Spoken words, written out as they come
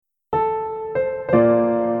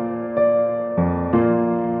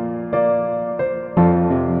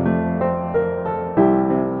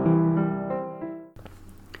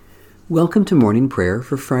Welcome to morning prayer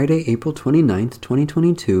for Friday, April 29th,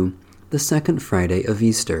 2022, the second Friday of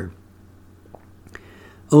Easter.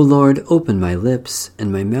 O Lord, open my lips,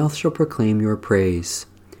 and my mouth shall proclaim your praise.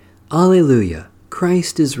 Alleluia!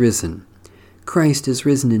 Christ is risen. Christ is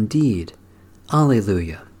risen indeed.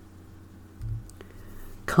 Alleluia!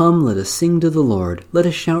 Come, let us sing to the Lord. Let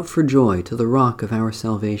us shout for joy to the rock of our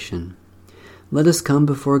salvation. Let us come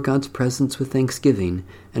before God's presence with thanksgiving,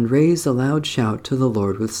 and raise a loud shout to the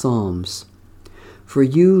Lord with psalms. For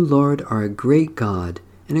you, Lord, are a great God,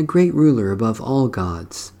 and a great ruler above all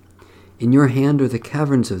gods. In your hand are the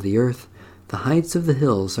caverns of the earth, the heights of the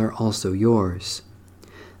hills are also yours.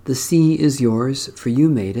 The sea is yours, for you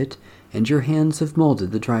made it, and your hands have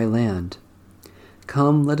molded the dry land.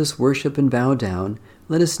 Come, let us worship and bow down,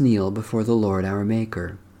 let us kneel before the Lord our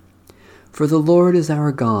Maker. For the Lord is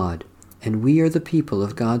our God, and we are the people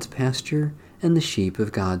of God's pasture and the sheep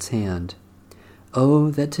of God's hand.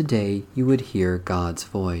 Oh, that today you would hear God's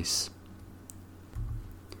voice.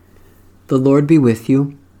 The Lord be with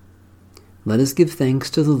you. Let us give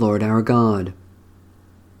thanks to the Lord our God.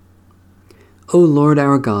 O Lord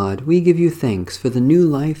our God, we give you thanks for the new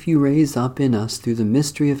life you raise up in us through the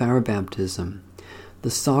mystery of our baptism,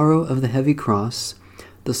 the sorrow of the heavy cross,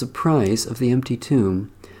 the surprise of the empty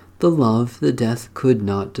tomb, the love that death could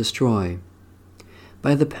not destroy.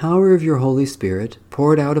 By the power of your Holy Spirit,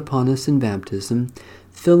 poured out upon us in baptism,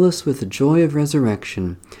 fill us with the joy of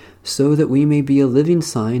resurrection, so that we may be a living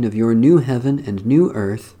sign of your new heaven and new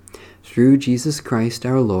earth, through Jesus Christ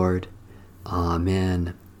our Lord.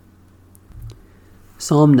 Amen.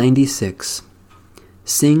 Psalm 96.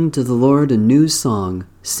 Sing to the Lord a new song.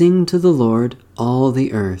 Sing to the Lord, all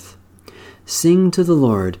the earth. Sing to the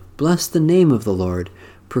Lord, bless the name of the Lord.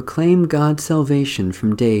 Proclaim God's salvation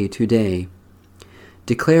from day to day.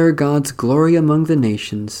 Declare God's glory among the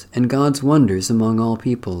nations, and God's wonders among all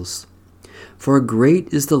peoples. For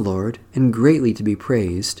great is the Lord, and greatly to be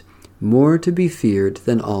praised, more to be feared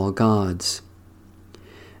than all gods.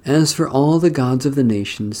 As for all the gods of the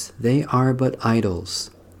nations, they are but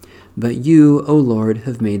idols. But you, O Lord,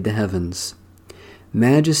 have made the heavens.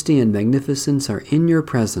 Majesty and magnificence are in your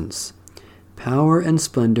presence. Power and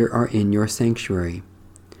splendor are in your sanctuary.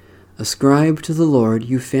 Ascribe to the Lord,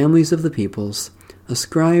 you families of the peoples.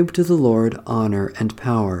 Ascribe to the Lord honor and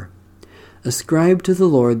power. Ascribe to the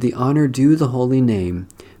Lord the honor due the holy name.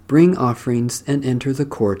 Bring offerings and enter the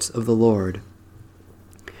courts of the Lord.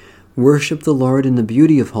 Worship the Lord in the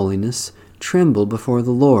beauty of holiness. Tremble before the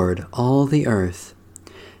Lord, all the earth.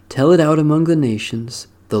 Tell it out among the nations.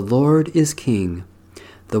 The Lord is King.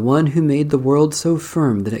 The one who made the world so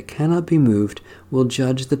firm that it cannot be moved will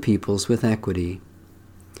judge the peoples with equity.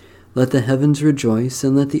 Let the heavens rejoice,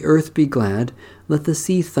 and let the earth be glad. Let the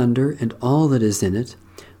sea thunder, and all that is in it.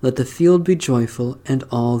 Let the field be joyful, and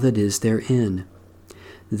all that is therein.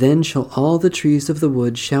 Then shall all the trees of the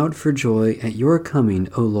wood shout for joy at your coming,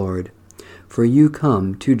 O Lord, for you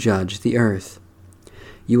come to judge the earth.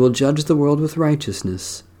 You will judge the world with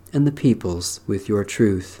righteousness, and the peoples with your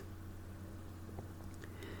truth.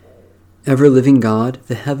 Ever-living God,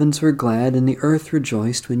 the heavens were glad and the earth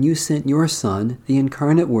rejoiced when you sent your Son, the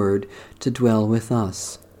incarnate Word, to dwell with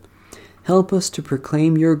us. Help us to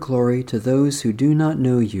proclaim your glory to those who do not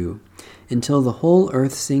know you, until the whole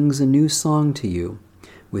earth sings a new song to you,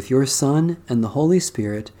 with your Son and the Holy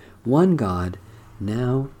Spirit, one God,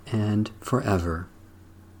 now and forever.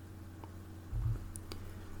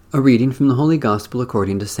 A reading from the Holy Gospel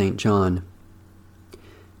according to St. John.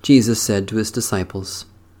 Jesus said to his disciples,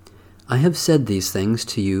 I have said these things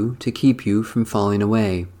to you to keep you from falling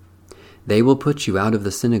away. They will put you out of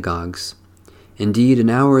the synagogues. Indeed, an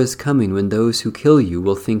hour is coming when those who kill you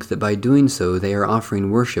will think that by doing so they are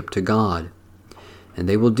offering worship to God. And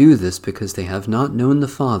they will do this because they have not known the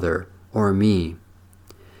Father or me.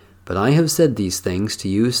 But I have said these things to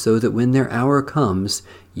you so that when their hour comes,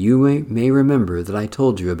 you may remember that I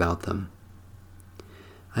told you about them.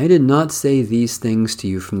 I did not say these things to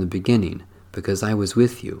you from the beginning, because I was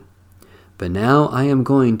with you. But now I am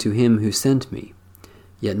going to him who sent me.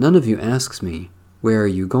 Yet none of you asks me, where are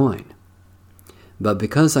you going? But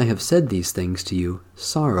because I have said these things to you,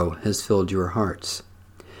 sorrow has filled your hearts.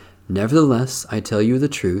 Nevertheless, I tell you the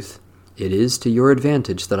truth, it is to your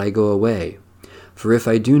advantage that I go away. For if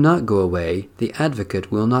I do not go away, the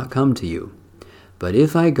Advocate will not come to you. But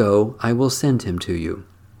if I go, I will send him to you.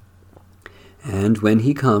 And when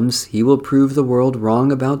he comes, he will prove the world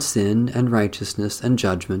wrong about sin and righteousness and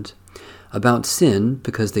judgment, about sin,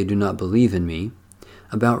 because they do not believe in me,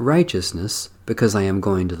 about righteousness, because I am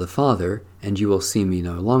going to the Father, and you will see me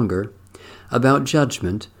no longer, about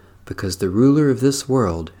judgment, because the ruler of this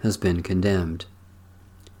world has been condemned.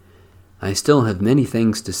 I still have many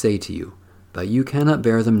things to say to you, but you cannot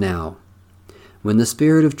bear them now. When the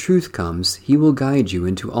Spirit of truth comes, he will guide you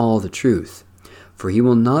into all the truth. For he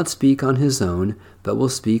will not speak on his own, but will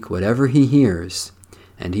speak whatever he hears,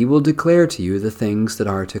 and he will declare to you the things that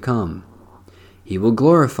are to come. He will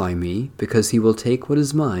glorify me, because he will take what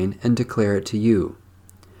is mine and declare it to you.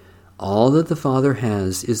 All that the Father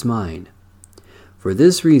has is mine. For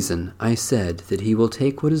this reason I said that he will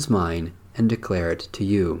take what is mine and declare it to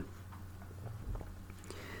you.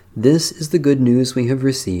 This is the good news we have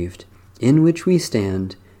received, in which we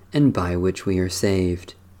stand, and by which we are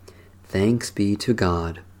saved. Thanks be to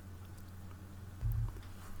God.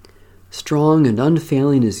 Strong and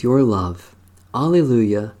unfailing is your love.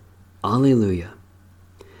 Alleluia, alleluia.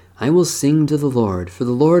 I will sing to the Lord, for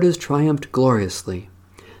the Lord has triumphed gloriously.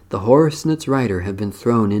 The horse and its rider have been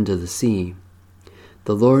thrown into the sea.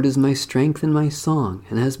 The Lord is my strength and my song,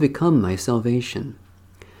 and has become my salvation.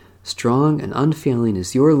 Strong and unfailing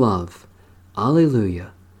is your love.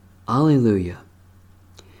 Alleluia, alleluia.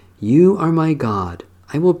 You are my God.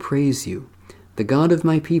 I will praise you. The God of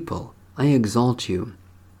my people, I exalt you.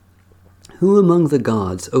 Who among the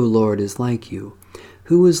gods, O Lord, is like you?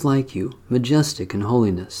 Who is like you, majestic in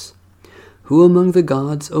holiness? Who among the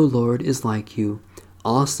gods, O Lord, is like you,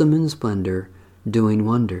 awesome in splendor, doing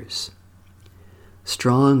wonders?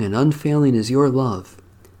 Strong and unfailing is your love.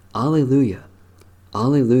 Alleluia,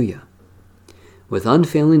 alleluia. With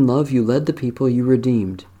unfailing love you led the people you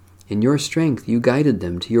redeemed. In your strength you guided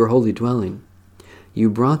them to your holy dwelling. You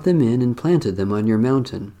brought them in and planted them on your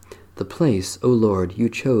mountain, the place, O Lord, you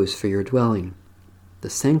chose for your dwelling. The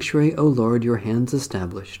sanctuary, O Lord, your hands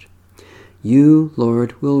established. You,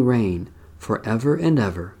 Lord, will reign forever and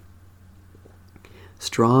ever.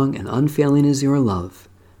 Strong and unfailing is your love.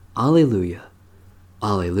 Alleluia,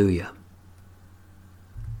 alleluia.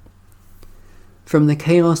 From the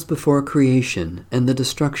chaos before creation and the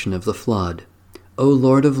destruction of the flood, O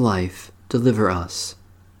Lord of life, deliver us.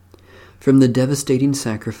 From the devastating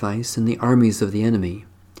sacrifice and the armies of the enemy,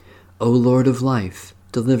 O Lord of life,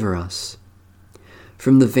 deliver us.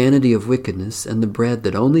 From the vanity of wickedness and the bread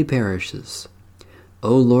that only perishes,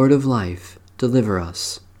 O Lord of life, deliver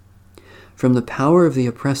us. From the power of the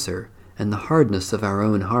oppressor and the hardness of our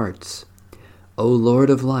own hearts, O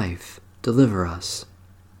Lord of life, deliver us.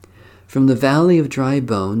 From the valley of dry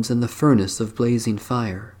bones and the furnace of blazing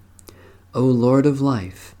fire, O Lord of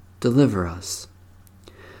life, deliver us.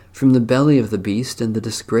 From the belly of the beast and the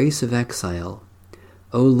disgrace of exile,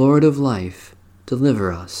 O Lord of life,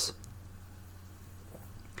 deliver us.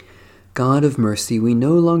 God of mercy, we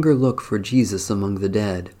no longer look for Jesus among the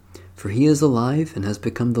dead, for he is alive and has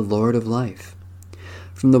become the Lord of life.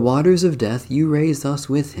 From the waters of death you raise us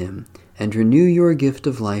with him, and renew your gift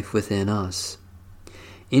of life within us.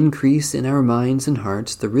 Increase in our minds and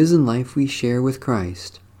hearts the risen life we share with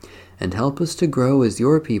Christ, and help us to grow as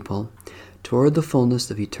your people toward the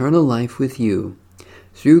fullness of eternal life with you,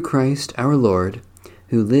 through Christ our Lord,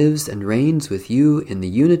 who lives and reigns with you in the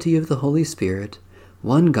unity of the Holy Spirit,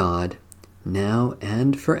 one God, now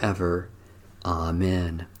and forever.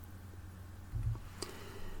 Amen.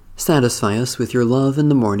 Satisfy us with your love in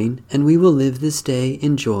the morning, and we will live this day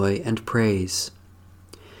in joy and praise.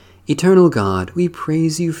 Eternal God, we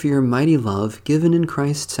praise you for your mighty love given in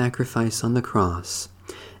Christ's sacrifice on the cross,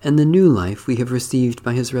 and the new life we have received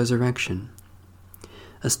by his resurrection.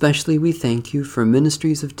 Especially we thank you for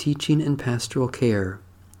ministries of teaching and pastoral care,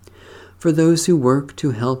 for those who work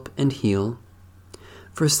to help and heal,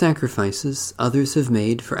 for sacrifices others have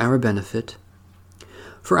made for our benefit,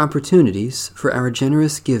 for opportunities for our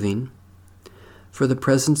generous giving, for the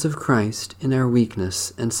presence of Christ in our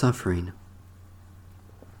weakness and suffering.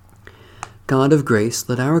 God of grace,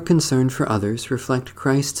 let our concern for others reflect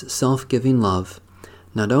Christ's self-giving love,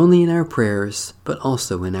 not only in our prayers, but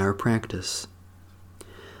also in our practice.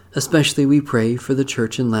 Especially we pray for the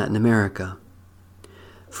Church in Latin America,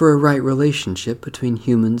 for a right relationship between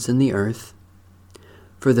humans and the earth,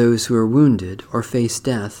 for those who are wounded or face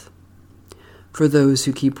death, for those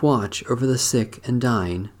who keep watch over the sick and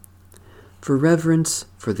dying, for reverence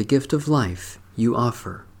for the gift of life you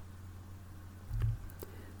offer.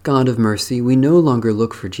 God of mercy, we no longer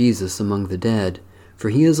look for Jesus among the dead, for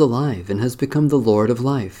he is alive and has become the Lord of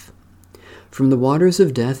life. From the waters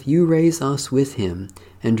of death you raise us with him,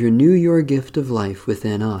 and renew your gift of life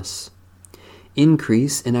within us.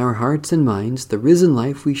 Increase in our hearts and minds the risen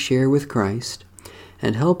life we share with Christ,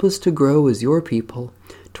 and help us to grow as your people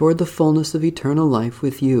toward the fullness of eternal life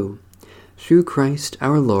with you, through Christ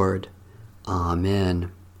our Lord.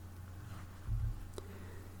 Amen.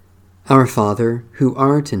 Our Father, who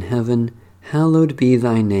art in heaven, hallowed be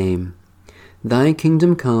thy name. Thy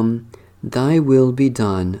kingdom come, Thy will be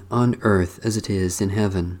done on earth as it is in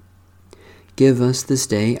heaven. Give us this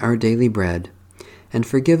day our daily bread, and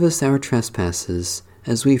forgive us our trespasses,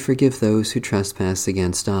 as we forgive those who trespass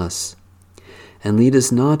against us. And lead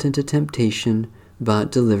us not into temptation,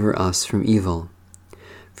 but deliver us from evil.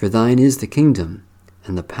 For thine is the kingdom,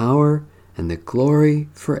 and the power, and the glory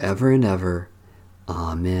forever and ever.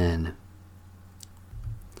 Amen.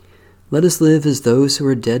 Let us live as those who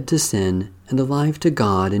are dead to sin and alive to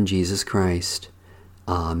God in Jesus Christ.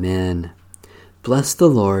 Amen. Bless the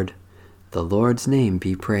Lord. The Lord's name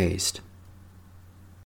be praised.